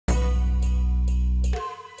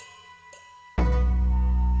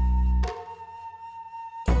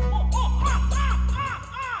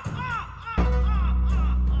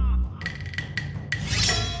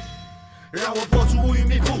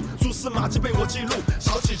丝马迹被我记录，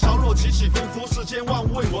潮起潮落，起起伏伏，世间万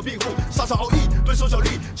物为我庇护。沙场奥义，对手脚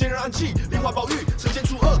力，坚韧暗器，梨花宝玉，惩奸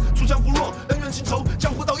除恶，锄强扶弱，恩怨情仇，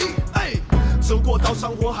江湖道义。哎，走过刀山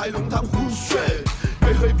火海，龙潭虎穴，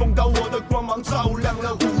月黑风高，我的光芒照亮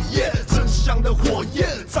了午夜，真相的火焰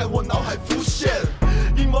在我脑海浮现，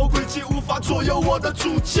阴谋诡计无法左右我的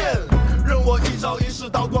主见，任我一招一式，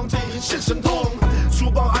刀光剑影现神通，除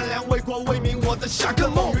暴安良，为国为民，我的下个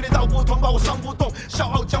梦。与你道不同，把我伤不动，笑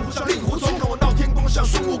傲江湖像令狐冲，看我闹天宫像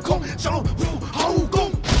孙悟空，降龙虎好武功，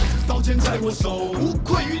刀剑在我手，无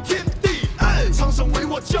愧于天地。苍生为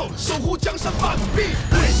我救，守护江山半壁。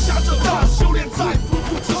为下这大，修炼在瀑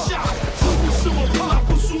布之下，这不是我怕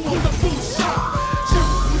不输我的部下。江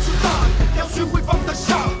湖之大，要学会放得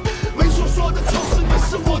下。没错，说的就是你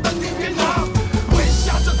是我的，你别拿。为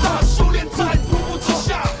下这大，修炼在瀑布之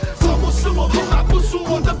下，这不是我怕不输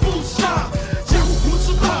我的部下。江湖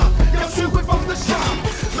之大，要学会放得下。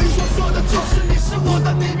没错，说的就是你是我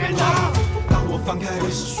的，你别拿。当我翻开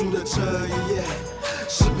历史书的这一页。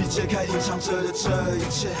势必揭开隐藏着的这一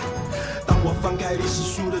切。当我翻开历史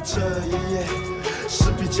书的这一页，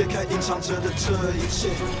势必揭开隐藏着的这一切。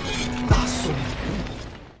大宋。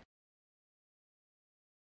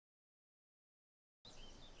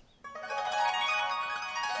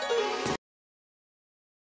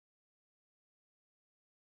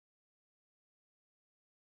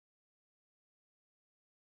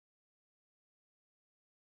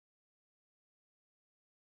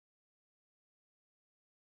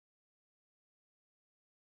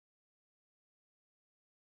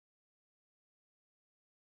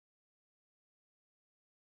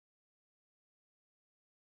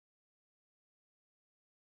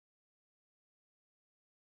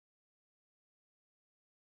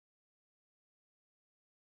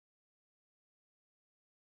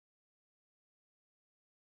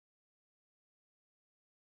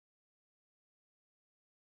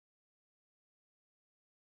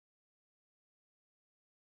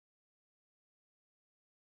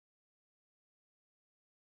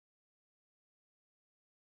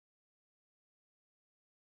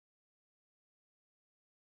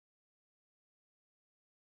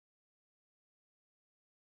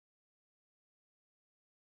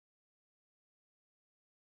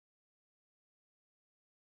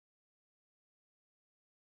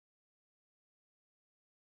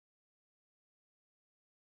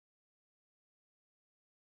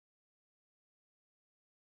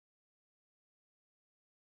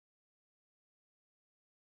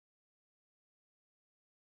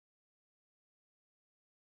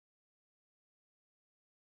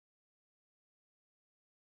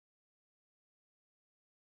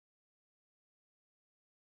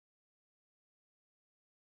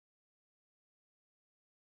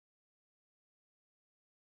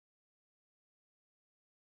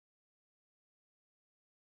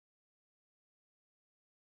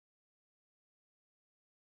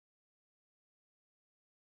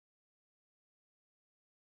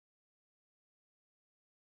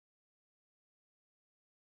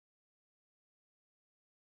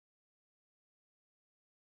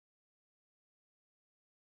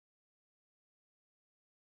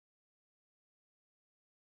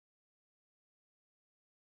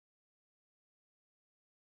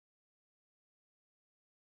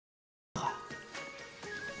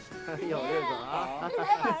有这个啊！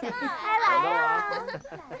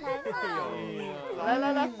还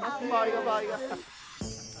来啊！来，抱一个，抱一个。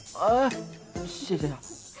哎，谢谢。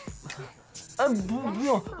哎，不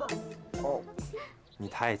用。哦，你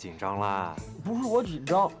太紧张啦。不是我紧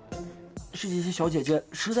张，是这些小姐姐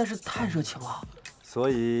实在是太热情了。所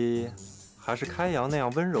以，还是开阳那样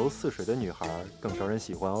温柔似水的女孩更招人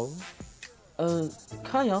喜欢哦。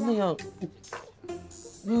开阳那样，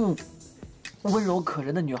温柔可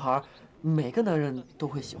人的女孩，每个男人都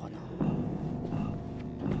会喜欢的。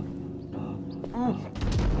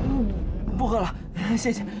不喝了，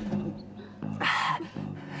谢谢。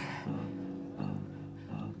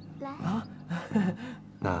来啊，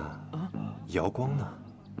那瑶光呢？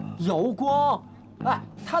瑶光，哎，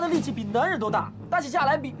她的力气比男人都大，打起架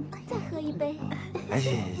来比……再喝一杯。哎，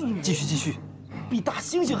继续，比大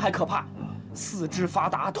猩猩还可怕，四肢发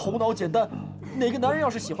达，头脑简单。哪个男人要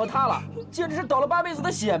是喜欢她了，简直是倒了8辈子的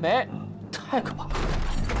血霉，太可怕了。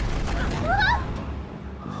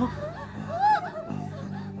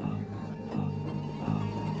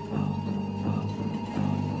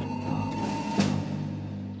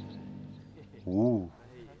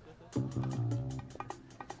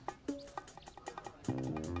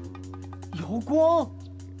瑶光，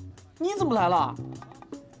你怎么来了？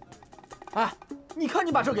哎，你看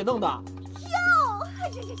你把这给弄的。哟，哎，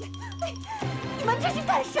你们这是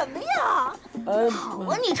干什么呀？好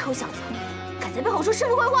啊，你臭小子，敢在背后说是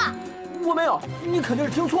非坏话！我没有，你肯定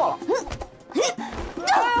是听错了。你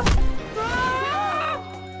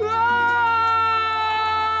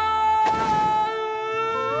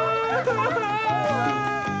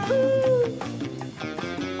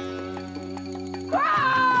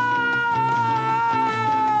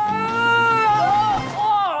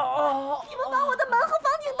们把我的门和房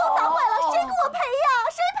顶都砸坏了，谁给我赔呀？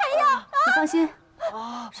谁赔呀？你放心，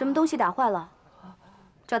什么东西打坏了，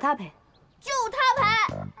找他赔。就他赔！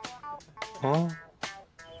哦，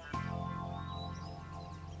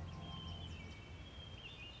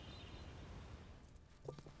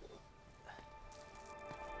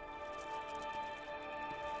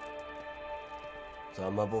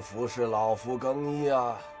怎么不服侍老夫更衣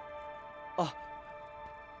啊？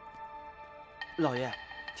老爷，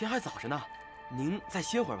天还早着呢，您再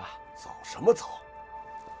歇会儿吧。早什么早？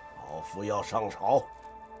老夫要上朝。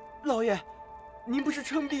老爷，您不是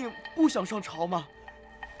称病不想上朝吗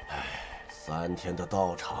？3天的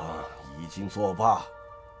道场已经作罢，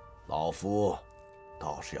老夫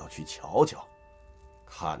倒是要去瞧瞧，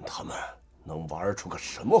看他们能玩出个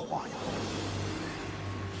什么花样。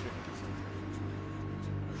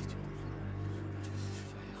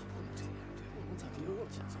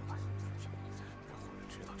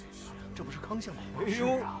这不是康相吗？哎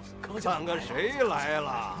呦，看看谁来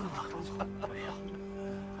了！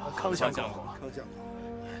康相公，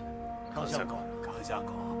康相公，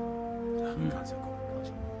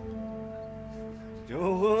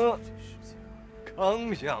哟，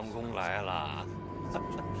康相公来了。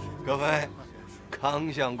各位，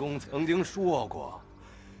康相公曾经说过，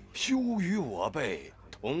休与我辈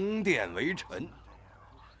同殿为臣。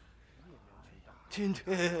今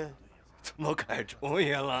天怎么改主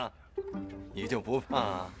意了？你就不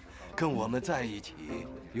怕跟我们在一起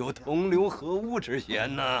有同流合污之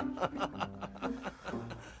嫌呢？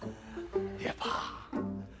别怕，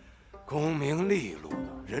功名利禄，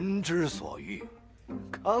人之所欲，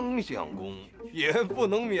康相公也不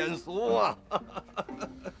能免俗啊！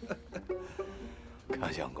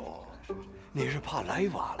康相公，你是怕来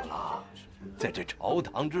晚了，在这朝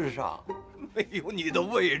堂之上没有你的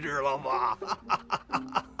位置了吧？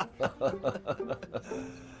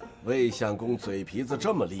魏相公嘴皮子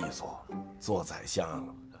这么利索，做宰相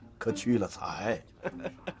可屈了才。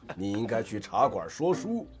你应该去茶馆说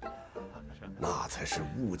书，那才是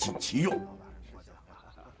物尽其用。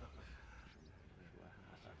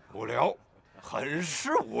无聊，很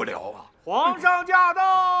是无聊啊！皇上驾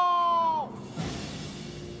到！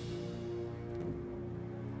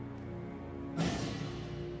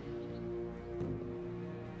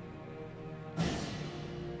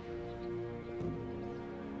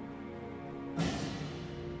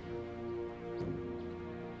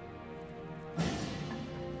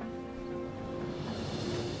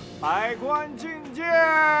百官觐见！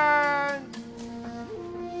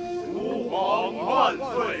吾皇万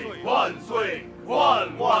岁万岁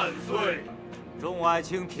万万岁！众爱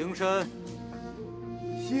卿平身。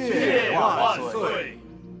谢万岁！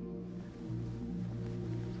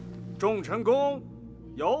众臣公，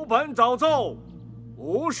有本早奏，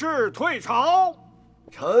无事退朝。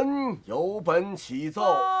臣有本启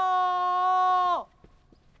奏。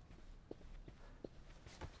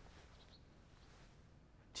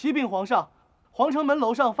启禀皇上，皇城门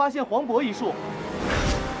楼上发现黄柏一束。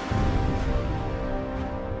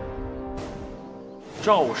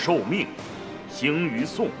诏受命，兴于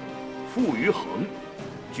宋，复于恒，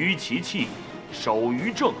居其器，守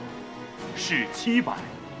于正，事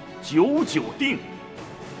700，99定。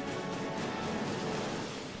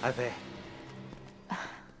爱妃，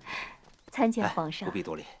参见皇上。不必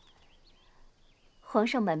多礼。皇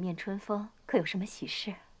上满面春风，可有什么喜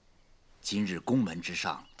事？今日宫门之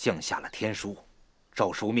上降下了天书，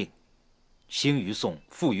诏书命，兴于宋，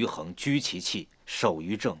复于恒，居其器，守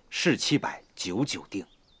于正，事700，99定。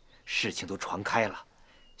事情都传开了，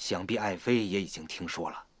想必爱妃也已经听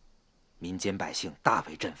说了，民间百姓大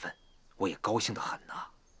为振奋，我也高兴得很呐。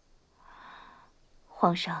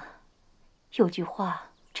皇上，有句话，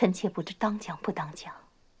臣妾不知当讲不当讲。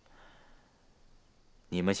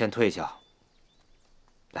你们先退下。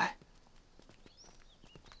来。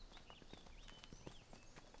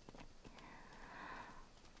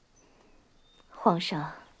皇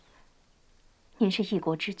上，您是一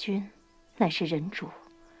国之君，乃是人主，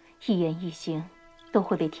一言一行都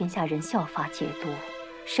会被天下人效法解读，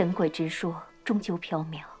神鬼之说终究缥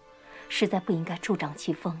缈，实在不应该助长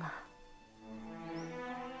气风啊！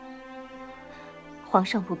皇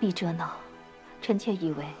上不必遮挠，臣妾以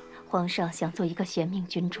为皇上想做一个贤明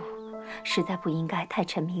君主，实在不应该太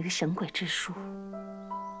沉迷于神鬼之术。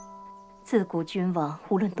自古君王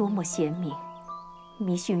无论多么贤明，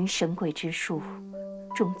迷信于神鬼之术，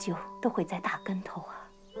终究都会栽大跟头啊。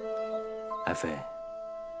爱妃，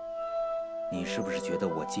你是不是觉得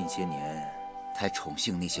我近些年太宠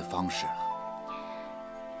幸那些方士了？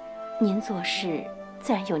您做事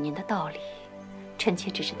自然有您的道理，臣妾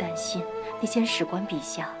只是担心那些史官笔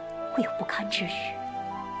下会有不堪之语。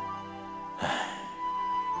唉，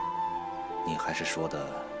你还是说的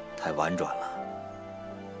太婉转了。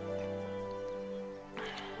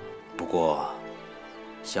不过，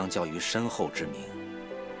相较于身后之名，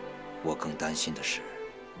我更担心的是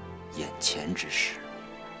眼前之事。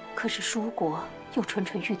可是蜀国又蠢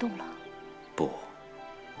蠢欲动了。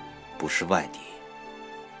不是外敌，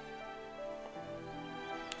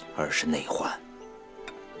而是内患。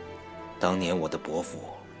当年我的伯父，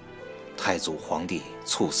太祖皇帝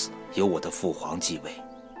猝死，由我的父皇继位，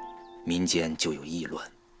民间就有议论，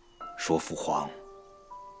说父皇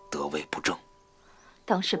得位不正。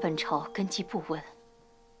当时本朝根基不稳，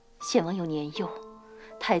献王又年幼，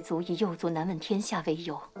太祖以幼族难问天下为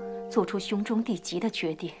由，做出兄终弟及的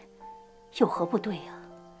决定，有何不对啊？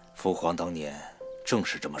父皇当年正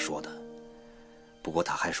是这么说的，不过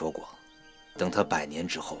他还说过，等他100年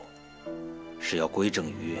之后，是要归正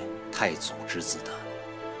于太祖之子的。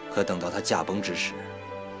可等到他驾崩之时，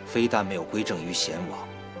非但没有归正于贤王，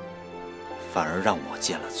反而让我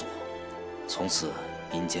建了座。从此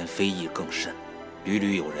民间非议更甚，屡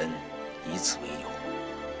屡有人以此为由，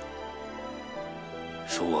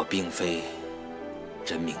说我并非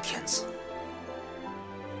真命天子。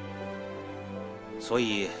所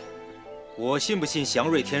以，我信不信祥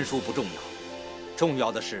瑞天书不重要，重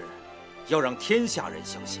要的是要让天下人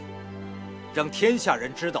相信，让天下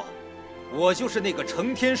人知道，我就是那个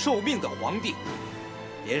承天受命的皇帝，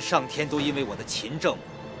连上天都因为我的勤政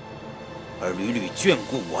而屡屡眷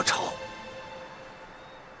顾我朝。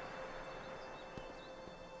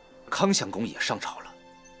康相公也上朝了，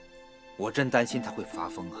我真担心他会发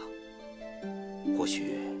疯啊。或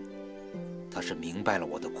许他是明白了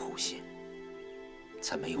我的苦心，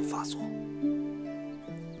才没有发作。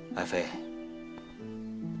爱妃，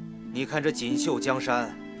你看这锦绣江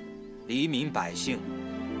山，黎民百姓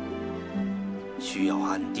需要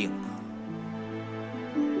安定啊。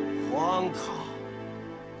荒唐！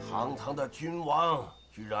堂堂的君王，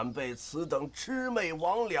居然被此等魑魅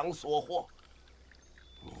魍魉所惑，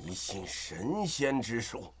迷信神仙之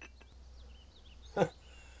术。哼！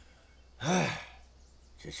唉，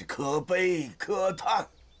真是可悲可叹。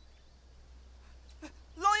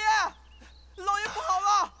老爷，老爷不好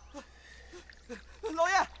了！老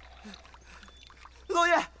爷，老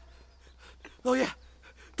爷，老爷，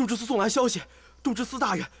杜之司送来消息，杜之司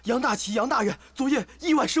大人杨大奇杨大人昨夜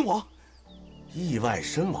意外身亡。意外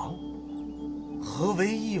身亡？何为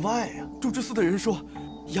意外啊？杜之司的人说，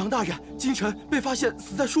杨大人今晨被发现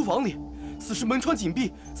死在书房里，死时门窗紧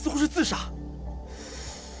闭，似乎是自杀。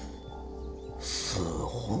似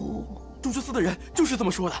乎？杜之司的人就是这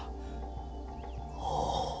么说的。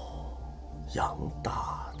哦，杨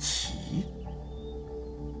大奇。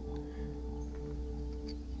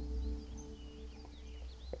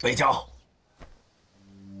备轿。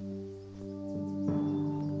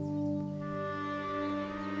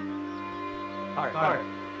大人。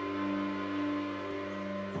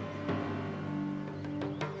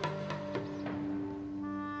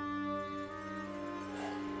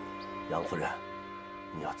杨夫人，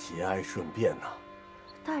你要节哀顺变呐。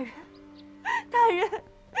大人，大人，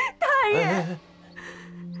大人，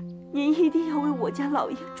您一定要为我家老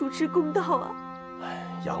爷主持公道啊！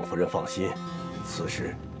杨夫人放心，此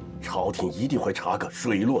事朝廷一定会查个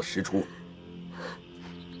水落石出。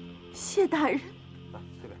谢大人。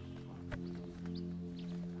这边。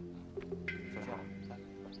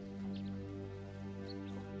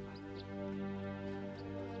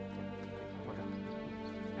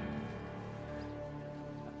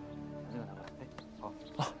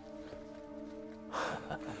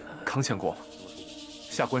康相公，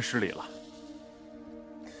下官失礼了。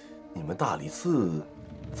你们大理寺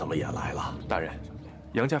怎么也来了？大人，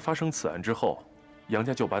杨家发生此案之后，杨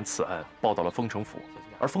家就把此案报到了丰城府，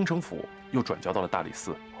而丰城府又转交到了大理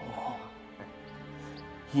寺。哦，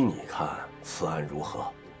依你看，此案如何？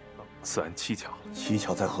此案蹊跷。蹊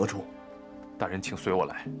跷在何处？大人，请随我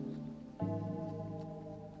来。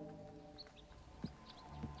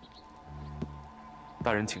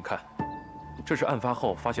大人，请看。这是案发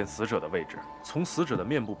后发现死者的位置。从死者的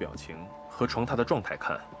面部表情和床榻的状态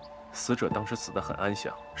看，死者当时死得很安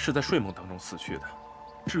详，是在睡梦当中死去的。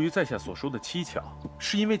至于在下所说的蹊跷，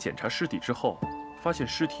是因为检查尸体之后，发现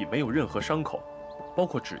尸体没有任何伤口，包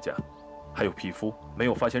括指甲，还有皮肤，没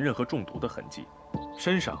有发现任何中毒的痕迹，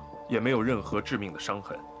身上也没有任何致命的伤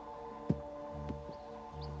痕。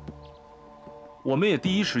我们也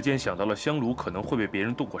第一时间想到了香炉可能会被别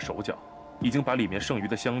人动过手脚，已经把里面剩余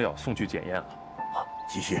的香料送去检验了。好，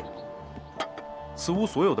继续。此屋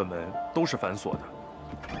所有的门都是反锁的，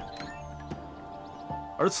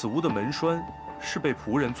而此屋的门栓是被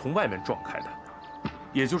仆人从外面撞开的，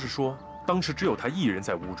也就是说，当时只有他一人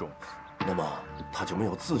在屋中。那么他就没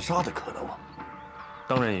有自杀的可能吗？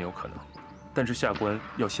当然也有可能，但是下官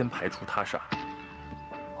要先排除他杀。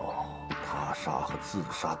哦，他杀和自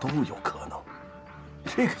杀都有可能。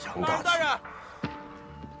这个杨大大人，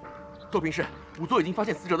豆平氏，仵作已经发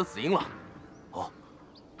现死者的死因了。好，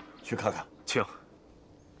去看看。请。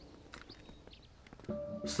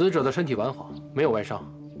死者的身体完好，没有外伤，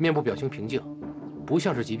面部表情平静，不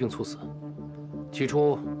像是疾病猝死。起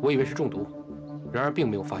初我以为是中毒，然而并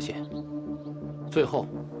没有发现。最后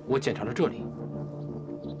我检查了这里，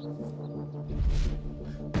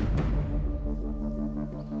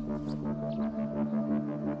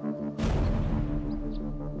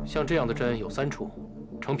像这样的针有3处，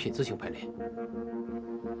呈品字形排列。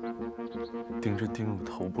丁真钉入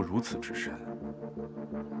头部如此之深，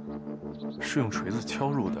是用锤子敲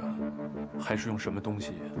入的，还是用什么东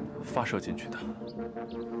西发射进去的？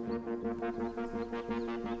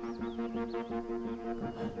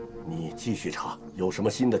你继续查，有什么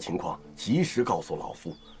新的情况，及时告诉老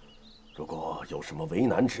夫。如果有什么为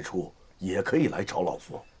难之处，也可以来找老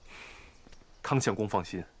夫。康相公放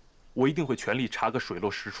心，我一定会全力查个水落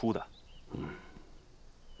石出的。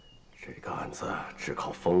这个案子只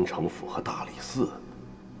靠丰城府和大理寺，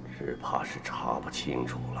只怕是查不清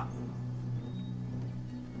楚了。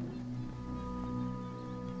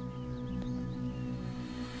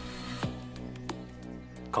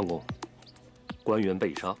康公，官员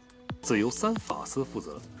被杀，自由3法司负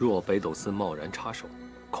责。若北斗司贸然插手，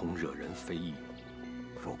恐惹人非议。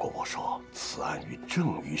如果我说此案与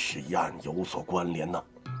郑御史一案有所关联呢？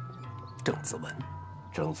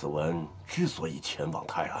郑子文之所以前往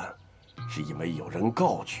泰安，是因为有人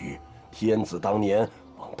告举天子当年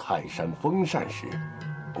往泰山封禅时，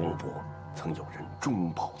工部曾有人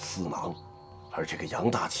中饱私囊，而这个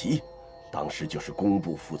杨大奇，当时就是工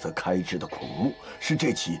部负责开支的孔目，是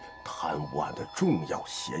这起贪污案的重要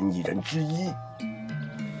嫌疑人之一。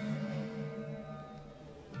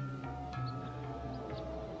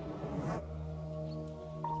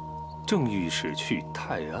郑御史去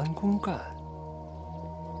泰安公干，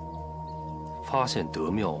发现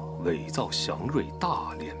德庙伪造祥瑞，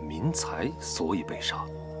大敛民财，所以被杀。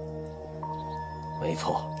没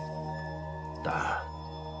错，但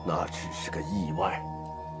那只是个意外。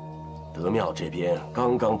德庙这边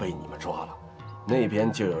刚刚被你们抓了，那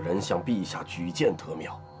边就有人向陛下举荐德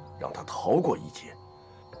庙，让他逃过一劫。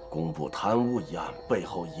工部贪污一案背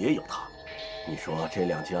后也有他，你说这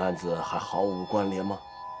2件案子还毫无关联吗？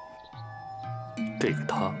这个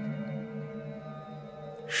他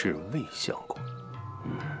是魏相公。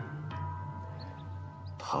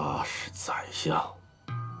他是宰相，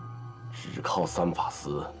只靠3法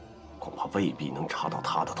司，恐怕未必能查到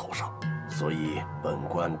他的头上。所以本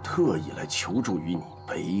官特意来求助于你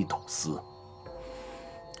北斗司。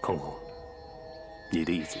康公，你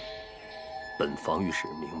的意思，本防御使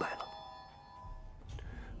明白了。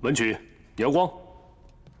文曲、姚光，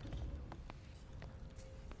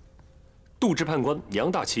杜支判官杨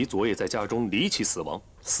大奇昨夜在家中离奇死亡，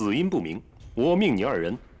死因不明。我命你2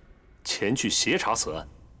人前去协查此案。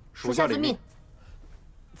属下遵命。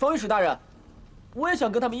防御使大人，我也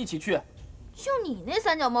想跟他们一起去。就你那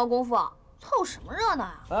3脚猫功夫，凑什么热闹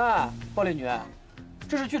呀？哎，暴烈女，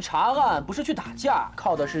这是去查案，不是去打架，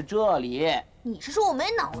靠的是这里。你是说我没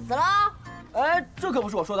脑子了？哎，这可不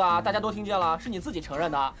是我说的啊，大家都听见了，是你自己承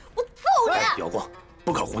认的。我揍你！姚光，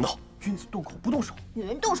不可胡闹。君子动口不动手，女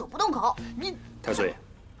人动手不动口。你太岁，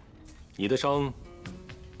你的伤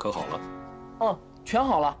可好了？哦，全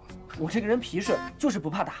好了。我这个人皮实，就是不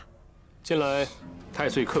怕打。近来太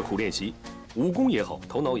岁刻苦练习，武功也好，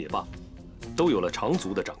头脑也罢，都有了长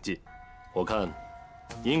足的长进。我看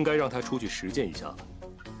应该让他出去实践一下了。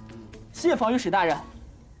谢防御使大人。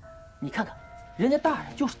你看看，人家大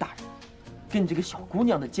人就是大人，跟这个小姑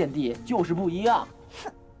娘的见地就是不一样。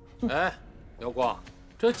哎，姚光，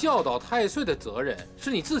这教导太岁的责任是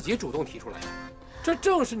你自己主动提出来的，这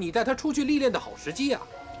正是你带他出去历练的好时机啊。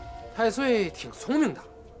太岁挺聪明的，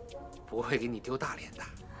不会给你丢大脸的。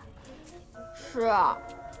是啊。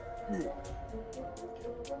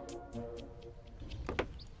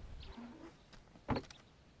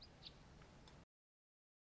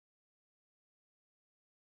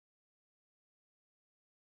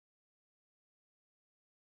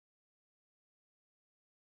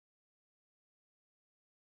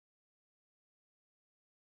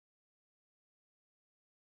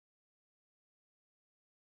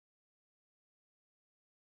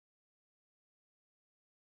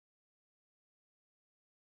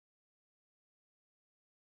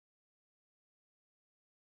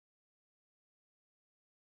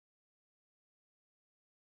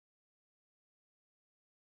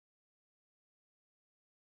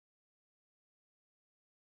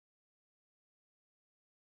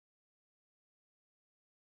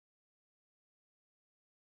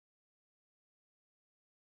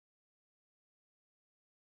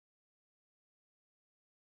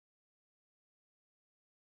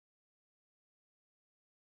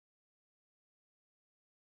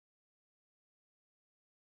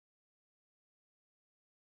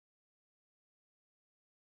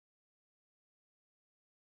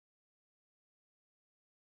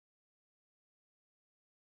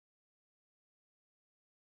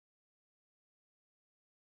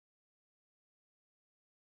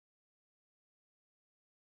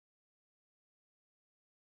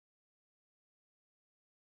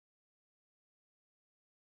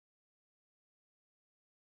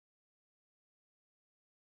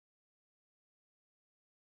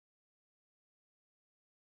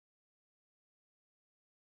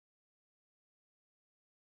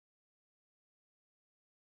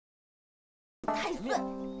太岁！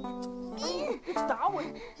你打我！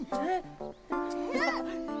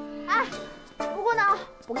哎，不过呢，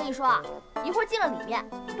我跟你说啊，一会儿进了里面，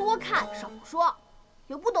多看少说，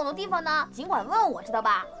有不懂的地方呢，尽管问我，知道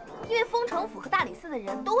吧？因为丰城府和大理寺的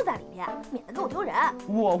人都在里面，免得给我丢人。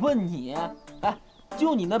我问你，哎，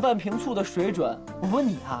就你那半瓶醋的水准，我问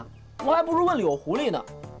你啊，我还不如问柳狐狸呢。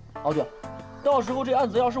哦对，到时候这案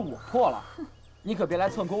子要是我破了，你可别来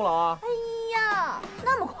蹭功劳啊！哎呀，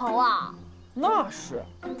那么狂妄！那是，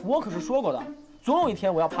我可是说过的，总有一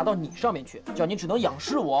天我要爬到你上面去，叫你只能仰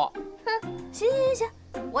视我。哼，行，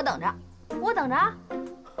我等着，我等着啊。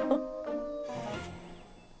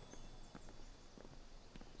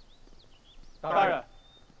大人。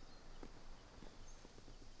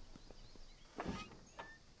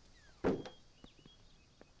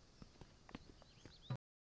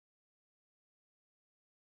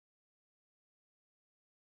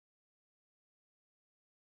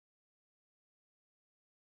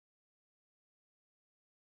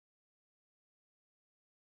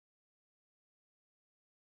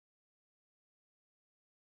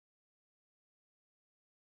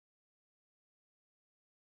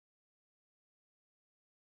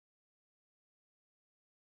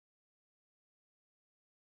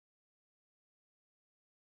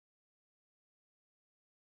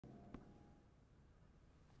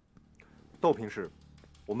窦平氏，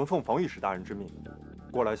我们奉防御使大人之命，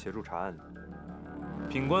过来协助查案。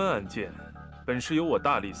品官案件本是由我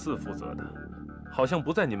大理寺负责的，好像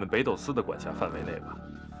不在你们北斗司的管辖范围内吧？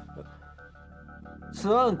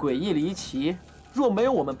此案诡异离奇，若没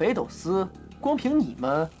有我们北斗司，光凭你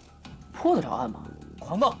们，破得着案吗？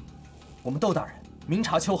狂妄！我们窦大人明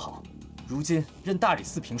察秋毫，如今任大理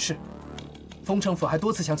寺平事，丰城府还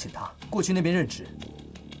多次想请他过去那边任职。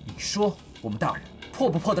你说我们大人破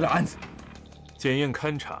不破得了案子？检验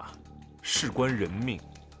勘查，事关人命，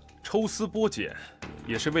抽丝剥茧，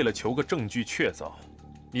也是为了求个证据确凿。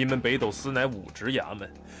你们北斗司乃武职衙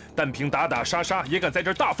门，单凭打打杀杀也敢在这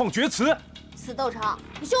儿大放厥词？死窦成，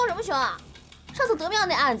你凶什么凶啊？上次德庙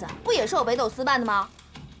那案子不也是我北斗司办的吗？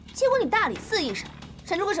结果你大理寺一审，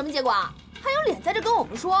审出个什么结果啊？还有脸在这跟我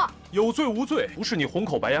们说有罪无罪，不是你红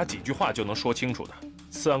口白牙几句话就能说清楚的。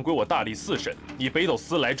此案归我大理寺审，你北斗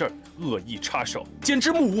司来这儿恶意插手，简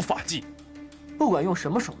直目无法纪。不管用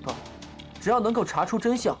什么手段，只要能够查出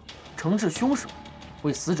真相，惩治凶手，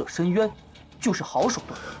为死者伸冤，就是好手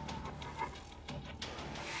段。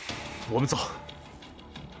我们走。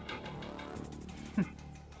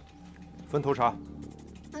分头查。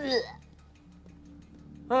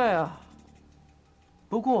哎呀，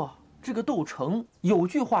不过这个窦成有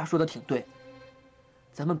句话说的挺对，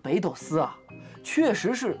咱们北斗司啊，确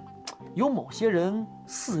实是有某些人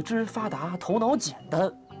四肢发达，头脑简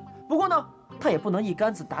单。不过呢，他也不能一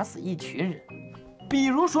竿子打死一群人。比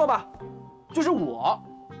如说吧，就是我，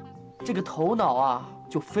这个头脑啊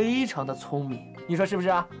就非常的聪明，你说是不是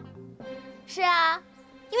啊？是啊，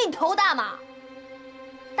因为你头大嘛。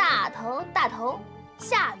大头大头，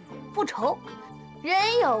下雨不愁，人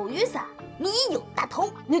有雨伞，你有大头。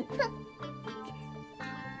你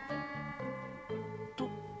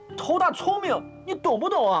头大聪明，你懂不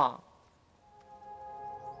懂啊？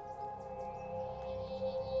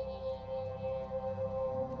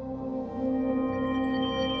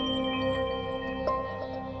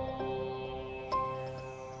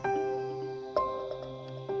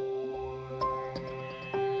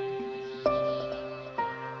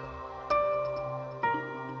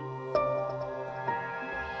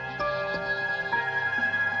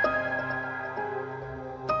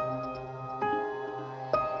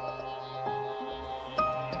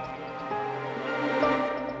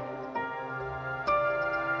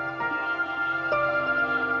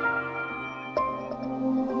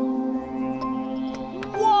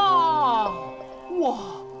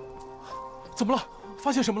怎么了？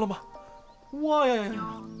发现什么了吗？哇呀，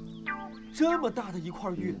这么大的一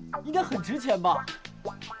块玉，应该很值钱吧？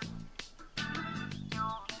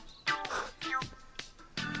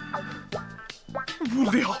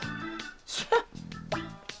无聊。切！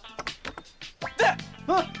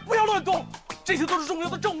不要乱动，这些都是重要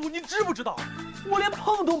的证物，你知不知道？我连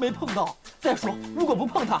碰都没碰到。再说，如果不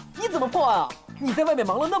碰它，你怎么破案啊？你在外面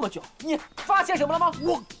忙了那么久，你发现什么了吗？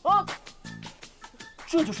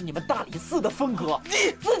这就是你们大理寺的风格，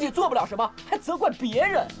你自己做不了什么，还责怪别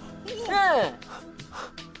人。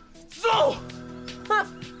走！哼！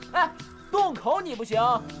哎，动口你不行，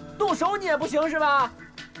动手你也不行是吧？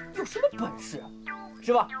有什么本事？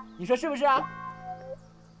师傅，你说是不是啊？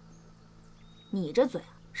你这嘴啊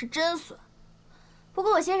是真损，不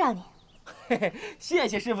过我先让你。嘿嘿，谢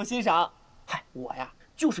谢师傅欣赏。嗨，我呀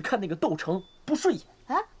就是看那个窦成不顺眼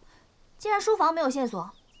啊，既然书房没有线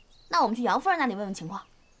索，那我们去杨夫人那里问问情况。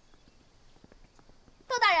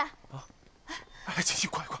窦大人，哎，琪琪，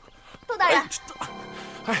快！窦大人，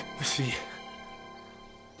哎，十一，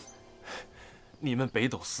你们北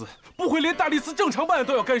斗司不会连大理寺正常办案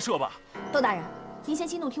都要干涉吧？窦大人，您先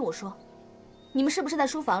息怒，听我说，你们是不是在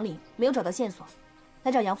书房里没有找到线索，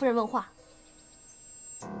来找杨夫人问话？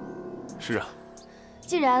是啊。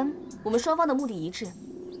既然我们双方的目的一致，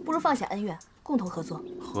不如放下恩怨，共同合作。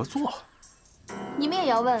合作？你们也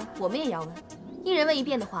要问，我们也要问，一人问一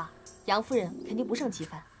遍的话，杨夫人肯定不胜其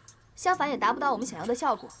烦，相反也达不到我们想要的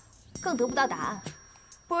效果，更得不到答案。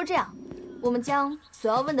不如这样，我们将所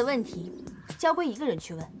要问的问题交归一个人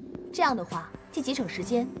去问，这样的话既节省时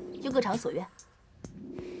间，又各偿所愿。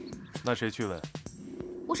那谁去问？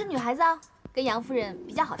我是女孩子啊，跟杨夫人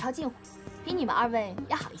比较好套近乎，比你们二位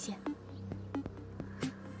要好一些。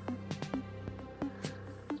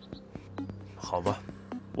好吧，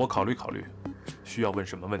我考虑考虑，需要问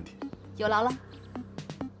什么问题。有劳了。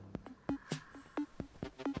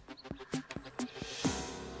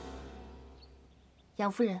杨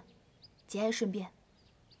夫人，节哀顺变。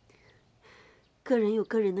个人有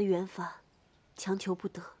个人的缘法，强求不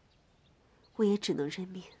得，我也只能认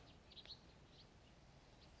命。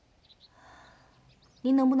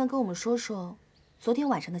您能不能跟我们说说昨天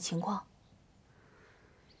晚上的情况？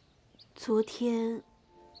昨天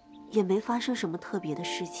也没发生什么特别的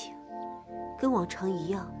事情，跟往常一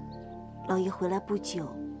样。老爷回来不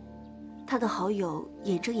久，他的好友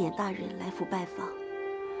眼睁眼大人来府拜访，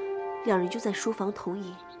两人就在书房同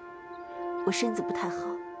饮。我身子不太好，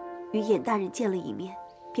与眼大人见了一面，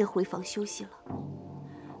便回房休息了，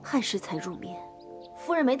亥时才入眠。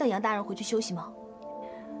夫人没等杨大人回去休息吗？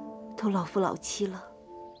都老夫老妻了，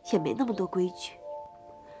也没那么多规矩。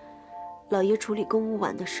老爷处理公务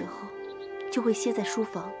晚的时候，就会歇在书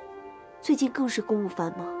房。最近更是公务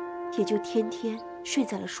繁忙，也就天天睡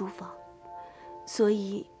在了书房，所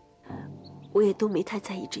以我也都没太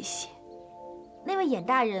在意这些。那位眼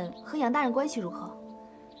大人和杨大人关系如何？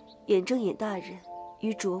眼睁眼大人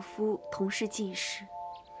与卓夫同是进士，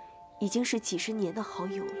已经是几十年的好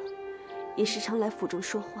友了，也时常来府中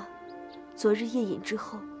说话。昨日夜饮之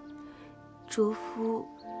后，卓夫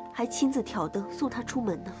还亲自挑灯送他出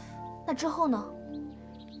门呢。那之后呢？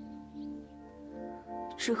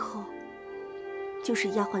之后就是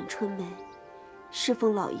丫鬟春梅侍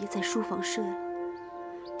奉老爷在书房睡了。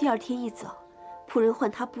第二天一早，仆人唤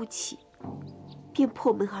他不起，便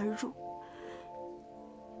破门而入，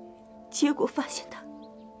结果发现他……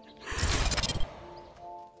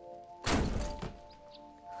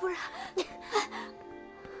夫人，你……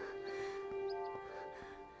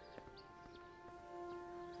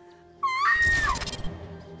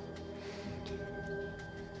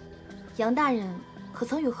杨大人可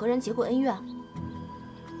曾与何人结过恩怨？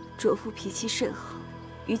卓夫脾气甚好，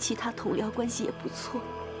与其他同僚关系也不错，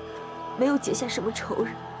没有结下什么仇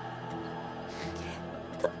人。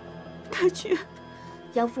他却……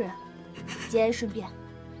杨夫人，节哀顺变。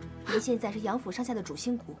您现在是杨府上下的主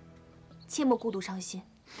心骨，切莫过度伤心。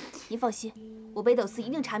您放心，我北斗司一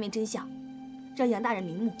定查明真相，让杨大人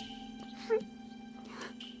瞑目。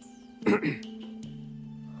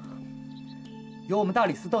由我们大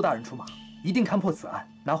理寺窦大人出马，一定勘破此案，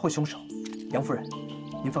拿获凶手。杨夫人，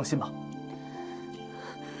您放心吧。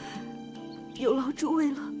有劳诸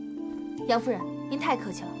位了。杨夫人，您太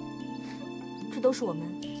客气了，这都是我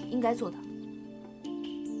们应该做的。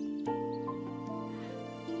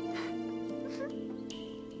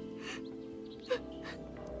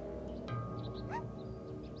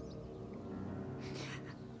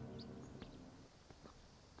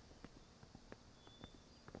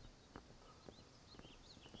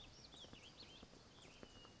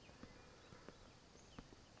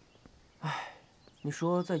你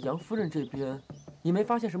说在杨夫人这边，也没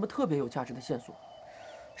发现什么特别有价值的线索。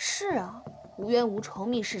是啊，无冤无仇，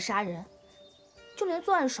密室杀人，就连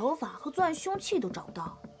作案手法和作案凶器都找不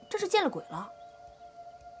到，真是见了鬼了。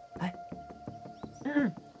哎，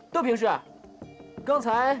窦平氏，刚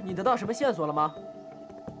才你得到什么线索了吗？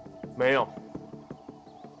没有。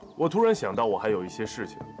我突然想到，我还有一些事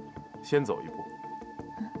情，先走一步。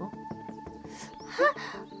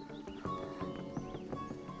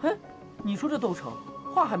哎，你说这窦成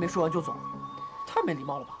话还没说完就走，太没礼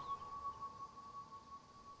貌了吧？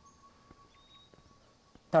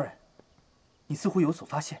大人，你似乎有所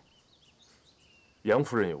发现。杨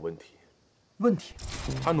夫人有问题。问题？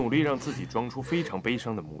她努力让自己装出非常悲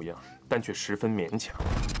伤的模样，但却十分勉强。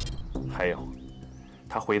还有，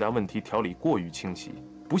她回答问题条理过于清晰，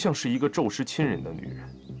不像是一个重视亲人的女人。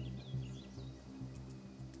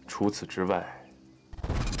除此之外，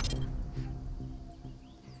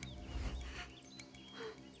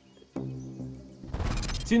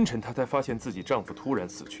今晨她才发现自己丈夫突然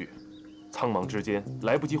死去，苍忙之间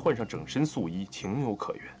来不及换上整身素衣，情有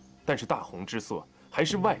可原。但是大红之色还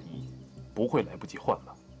是外衣，不会来不及换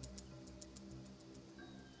吧？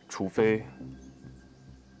除非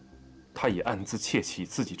她也暗自窃喜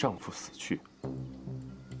自己丈夫死去，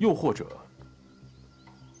又或者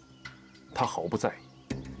她毫不在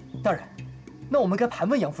意。大人，那我们该盘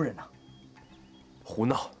问杨夫人呢？胡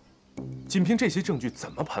闹！仅凭这些证据，怎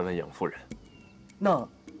么盘问杨夫人？那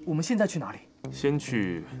我们现在去哪里？先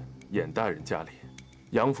去严大人家里。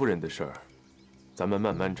杨夫人的事儿，咱们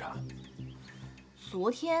慢慢查。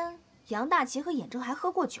昨天杨大奇和严正还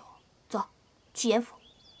喝过酒，走，去严府。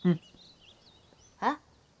嗯。哎，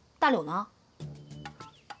大柳呢？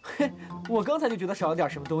嘿，我刚才就觉得少了点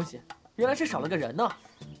什么东西，原来是少了个人呢。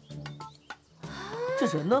这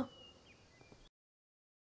人呢？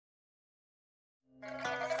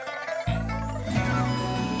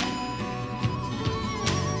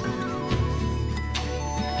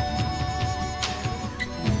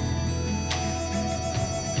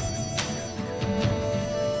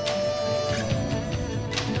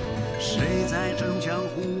谁在争江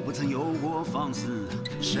湖不曾有过放肆？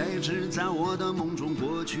谁知在我的梦中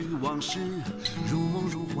过去往事，如梦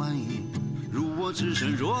如幻影，如我只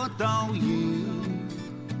身若倒影。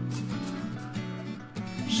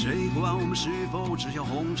谁管我们是否知晓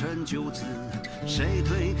红尘旧字？谁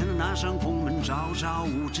推开了那扇空门，朝朝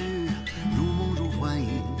无知，如梦如幻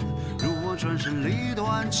影，如我转身离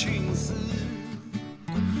段情丝。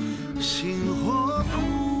星火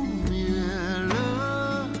扑灭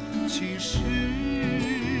了几时，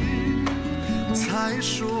才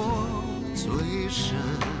说醉生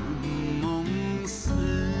梦死。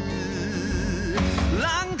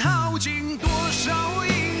浪淘尽多少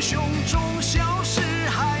英雄终消逝，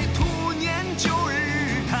还徒念旧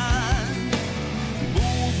日叹。不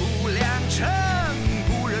负良辰，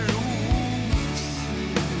故人如斯。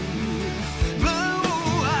本无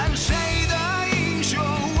案，谁的英雄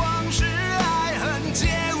往事爱恨皆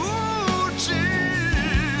无知。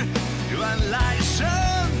愿来生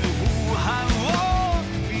呼喊我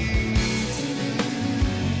名字，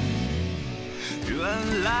愿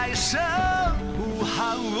来生呼喊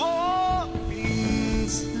我名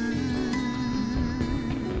字。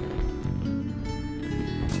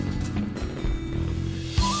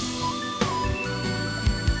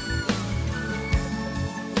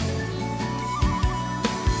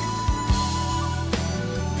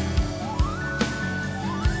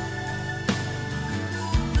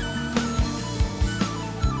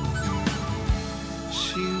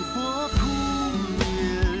星火扑灭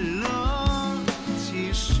了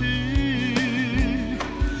几时，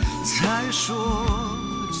才说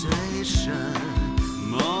醉生